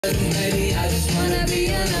Baby, I just wanna be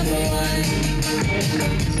your number one.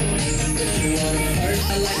 If you wanna hurt,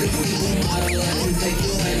 I like a supermodel, I can take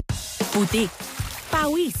you in. Putik,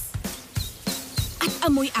 pawis, at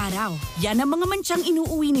amoy araw. Yan ang mga mantsang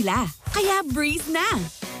inuuwi nila. Kaya breeze na.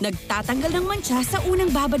 Nagtatanggal ng mantsa sa unang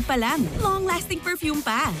babad pa lang. Long-lasting perfume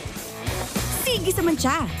pa. Sige sa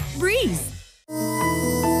mantsa. Breeze.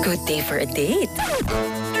 Good day for a date.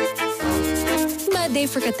 Bad day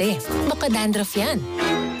for kate. Makadandruff yan.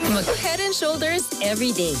 Mag Head and Shoulders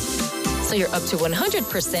every day. So you're up to 100%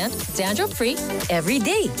 dandruff-free every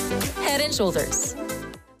day. Head and Shoulders.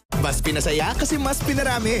 Mas pinasaya kasi mas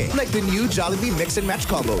pinarami. Like the new Jollibee Mix and Match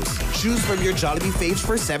combos. Choose from your Jollibee faves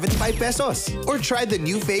for 75 pesos. Or try the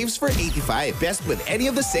new faves for 85. Best with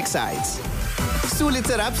any of the 6 sides. Sulit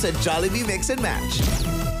sarap sa Jollibee Mix and Match.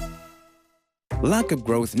 Lack of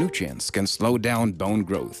growth nutrients can slow down bone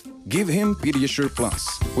growth. Give him Pediasure Plus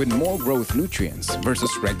with more growth nutrients versus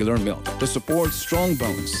regular milk to support strong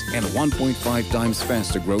bones and 1.5 times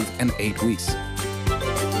faster growth in 8 weeks.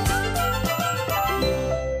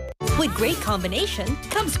 With great combination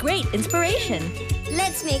comes great inspiration.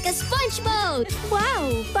 Let's make a sponge boat!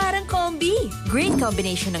 Wow! Parang combi! Great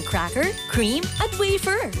combination ng cracker, cream, at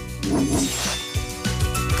wafer.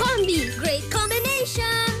 Combi! Great combination!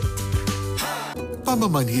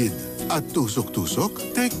 Pamamanhid at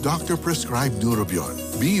tusok-tusok, take doctor-prescribed Neurobion.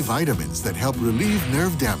 B vitamins that help relieve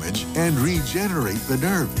nerve damage and regenerate the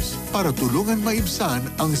nerves para tulungan maibsan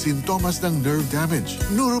ang sintomas ng nerve damage.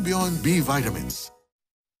 Neurobion B vitamins.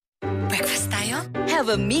 Breakfast tayo?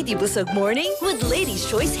 Have a meaty busog morning with Lady's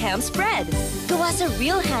Choice Ham Spread. Gawa sa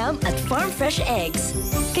real ham at farm fresh eggs.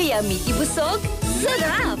 Kaya meaty busog,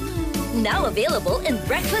 sarap! Now available in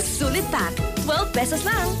Breakfast Sulit Pack. 12 pesos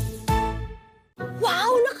lang.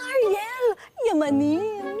 Wow, naka-Ariel!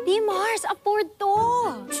 Yamanin! Di Mars, afford to!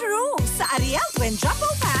 True! Sa Ariel Twin Jumbo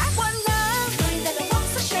Pack, one love! May dalawang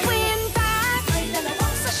sachet! Twin Pack! May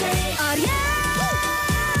dalawang sachet! Ariel!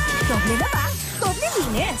 Doble na ba? Doble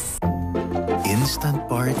linis! Instant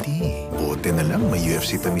party. Bote na lang may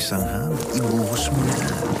UFC tamisang ham. Ibuhos mo na.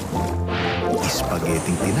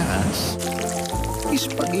 Spaghetti tinaas.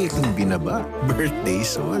 Spaghetti binaba. Birthday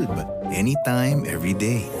solve. Anytime, every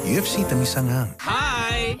day. UFC tamisang ham.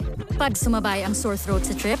 Hi! Pag sumabay ang sore throat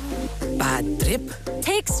sa trip, Bad trip?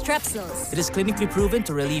 take Strepsils It is clinically proven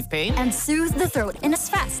to relieve pain and soothe the throat in as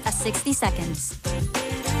fast as 60 seconds.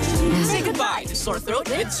 Say goodbye to sore throat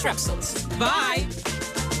with Strepsils. Bye!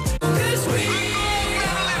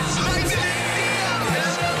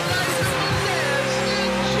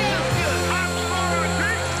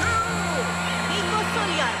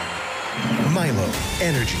 Milo,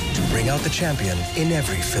 energy to bring out the champion in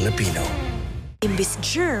every Filipino. Imbis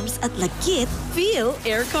germs at lagkit, feel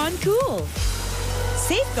aircon cool.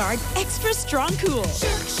 Safeguard extra strong cool.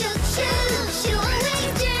 Shook, shook, shook! Shoo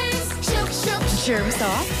away germs! Shook, shook, shook! Germs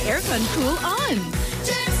off, aircon cool on.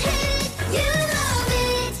 Germs hit! You love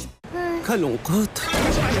it! Kalungkot.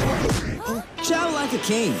 Chow like a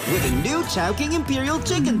king with a new Chowking Imperial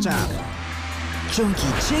Chicken Chop.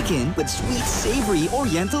 Chunky chicken with sweet, savory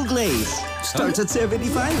Oriental glaze. Starts at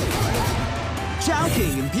 75.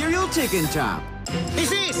 Chowking Imperial Chicken Chop.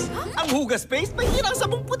 Isis! Ang hugas paste may hirang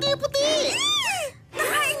sabong puti-puti!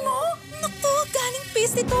 Nakain mo? Naku, galing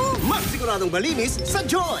paste ito. Mas siguradong malinis sa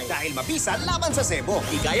Joy! Dahil mabisa laban sa sebo.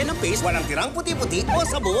 Igaya ng paste, walang tirang puti-puti o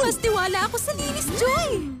sabon. Mas tiwala ako sa linis,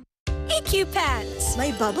 Joy. EQ Pants.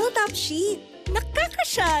 May bubble top sheet.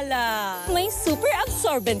 Nakakasyala. May super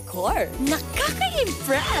absorbent core.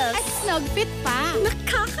 Nakaka-impress. At snug fit pa!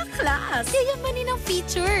 Nakaka-class. Yayamanin ang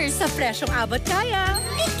features! Sa presyong abot kaya,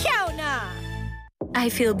 ikaw na. I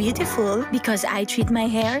feel beautiful because I treat my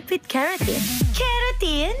hair with keratin.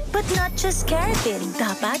 Keratin? But not just keratin.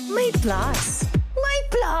 Dapat may plus. May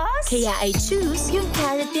plus? Kaya I choose yung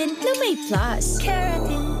keratin na may plus.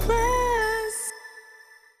 Keratin Plus.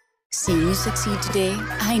 Seeing you succeed today,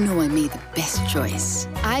 I know I made the best choice.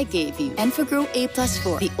 I gave you Enfagrow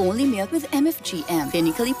A+4, the only milk with MFGM,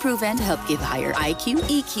 clinically proven to help give higher IQ,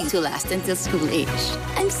 EQ to last until school age.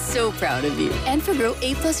 I'm so proud of you. Enfagrow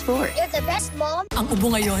A+4. You're the best mom! Ang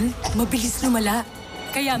ubo ngayon, mabilis lumala.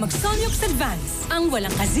 Kaya mag-Somniox Advance, ang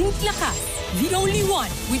walang ka-zinc lakas. The only one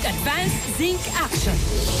with advanced zinc action.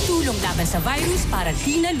 Tulong laban sa virus para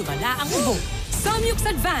di na lumala ang ubo. Somniox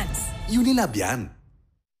Advance. Unilab yan.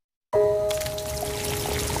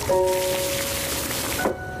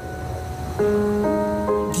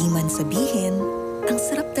 Di man sabihin, ang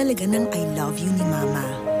sarap talaga ng I love you ni Mama.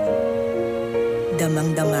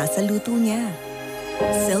 Damang-dama sa luto niya.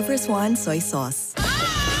 Silver Swan Soy Sauce.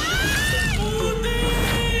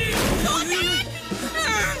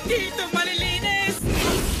 Dito malilinis!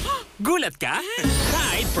 Gulat ka?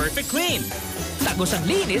 Tide Perfect Clean. Tagos ang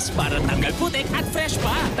linis para tanggal putik at fresh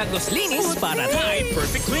pa. Tagos linis para Tide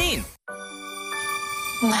Perfect Clean.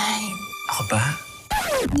 Mine. Ako ba?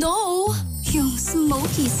 No! Yung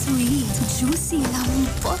smoky, sweet, juicy,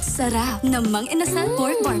 lambot, sarap na Mang Inasal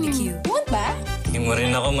Pork Barbecue. Want ba? Hindi mo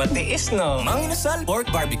rin ako matiis, no? Mang Inasal Pork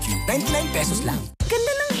Barbecue. 99 pesos lang.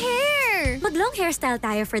 Ganda ng hair! Mag-long hairstyle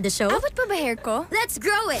tayo for the show. Abot pa ba hair ko? Let's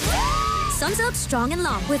grow it! Sunsilk Strong and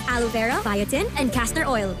Long with aloe vera, biotin, and castor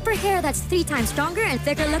oil for hair that's 3 times stronger and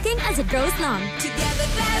thicker looking as it grows long. Together,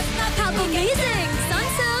 that's not how amazing!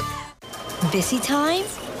 Sunsilk! Busy time?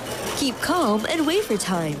 Keep calm and wafer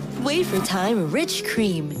time. Wafer time rich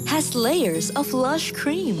cream has layers of lush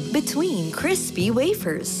cream between crispy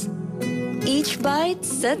wafers. Each bite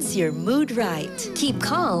sets your mood right. Keep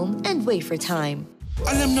calm and wafer time.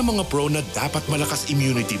 Alam na mga pro na dapat malakas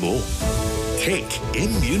immunity mo. Take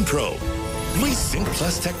Immune Pro. May Zinc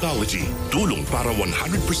Plus technology. Tulong para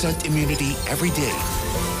 100% immunity every day.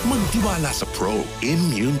 Magtiwala sa Pro.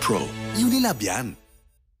 Immune Pro. Unilab yan.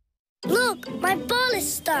 Look, my ball is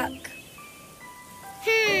stuck.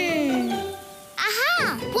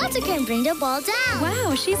 Aha! Water can bring the ball down.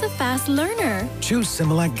 Wow, she's a fast learner. Choose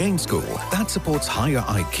Similac Game School that supports higher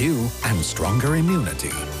IQ and stronger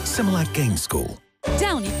immunity. Similac Game School.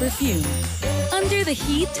 Downy perfume. Under the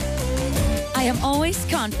heat, I am always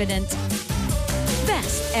confident.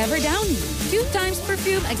 Best ever Downy. 2 times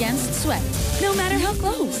perfume against sweat, no matter how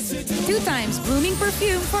close. 2 times blooming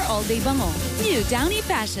perfume for all-day bango. New Downy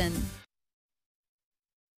Passion.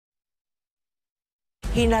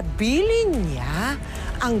 Hinabilin niya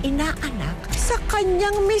ang inaanak sa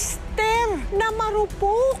kanyang mister na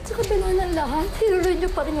marupok. Sa kabila ng lahat, tinuloy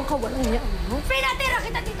niyo pa rin yung kawalan niya. Pinatira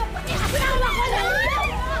kita dito pati kasama ko na!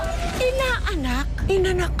 Inaanak,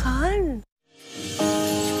 inanakan.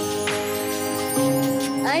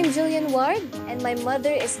 I'm Jillian Ward, and my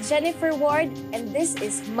mother is Jennifer Ward, and this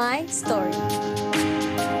is my story.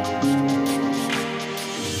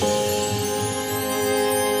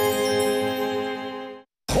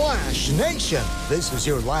 Clash Nation, this is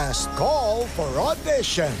your last call for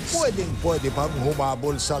auditions. Pwede pang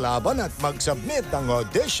humabol sa laban at mag-submit ng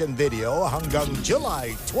audition video hanggang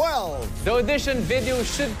July 12. The audition video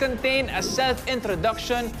should contain a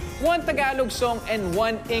self-introduction, 1 Tagalog song, and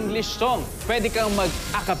 1 English song. Pwede kang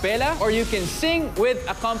mag-acapella or you can sing with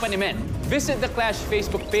accompaniment. Visit the Clash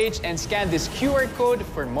Facebook page and scan this QR code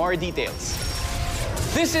for more details.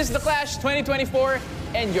 This is the Clash 2024,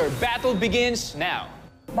 and your battle begins now.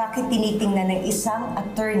 Bakit tinitingnan ng isang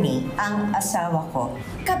attorney ang asawa ko?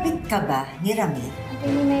 Kabit ka ba ni Rami?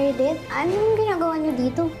 Attorney Meredith, anong ginagawa niyo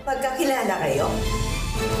dito? Pagkakilala kayo?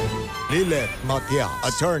 Lilet Matia,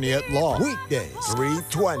 Attorney at Law, weekdays,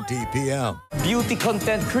 3:20 p.m. Beauty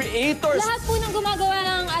content creators. Lahat po ng gumagawa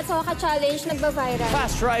ng Asoka Challenge nagba-viral.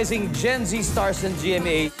 Fast-rising Gen Z stars ng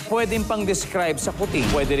GMA. Pwedeng pang-describe sa puti.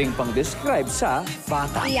 Pwede rin pang-describe sa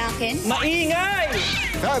bata. Iyakin? Maingay!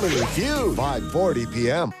 Family Feud, 5:40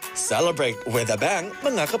 p.m. Celebrate with a bang,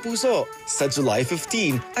 mga kapuso, sa July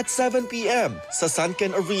 15 at 7 p.m. sa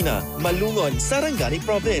Sunken Arena, Malungon, Sarangani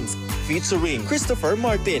Province. Featuring Christopher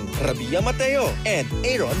Martin, Rabia Mateo, and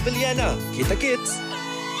Aaron Villana. Kita-kits!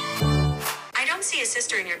 I don't see a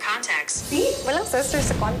sister in your contacts. See? Walang sister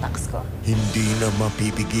sa contacts ko. Hindi na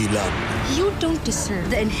mapipigilan. You don't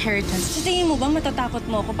deserve the inheritance. Sa tingin mo ba matatakot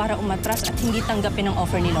mo ako para umatras at hindi tanggapin ang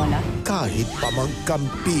offer ni Lola? Kahit pa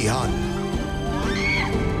magkampihan.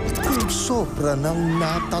 Kung sobra ng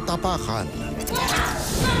natatapakan.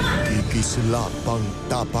 Kikislap ang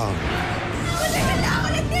tapang.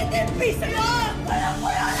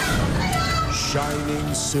 Shining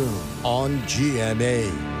soon on GMA.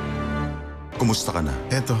 Kumusta ka na?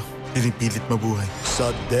 Eto, pinipilit mabuhay.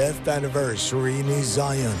 Sa death anniversary ni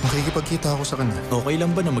Zion. Makikipagkita ako sa kanya. Okay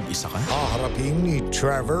lang ba na mag-isa ka? Haharapin ni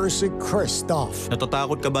Trevor si Christoph.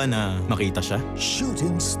 Natatakot ka ba na makita siya?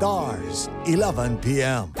 Shooting Stars, 11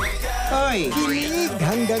 p.m. Hoy! Kilig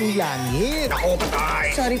hanggang langit. Ako, patay!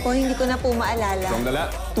 Sorry po, hindi ko na po maalala. Songgala,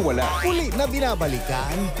 tuwala. Uli na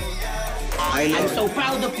binabalikan. I'm so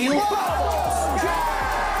proud of you!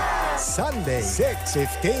 Sunday,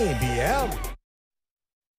 6:15 p.m.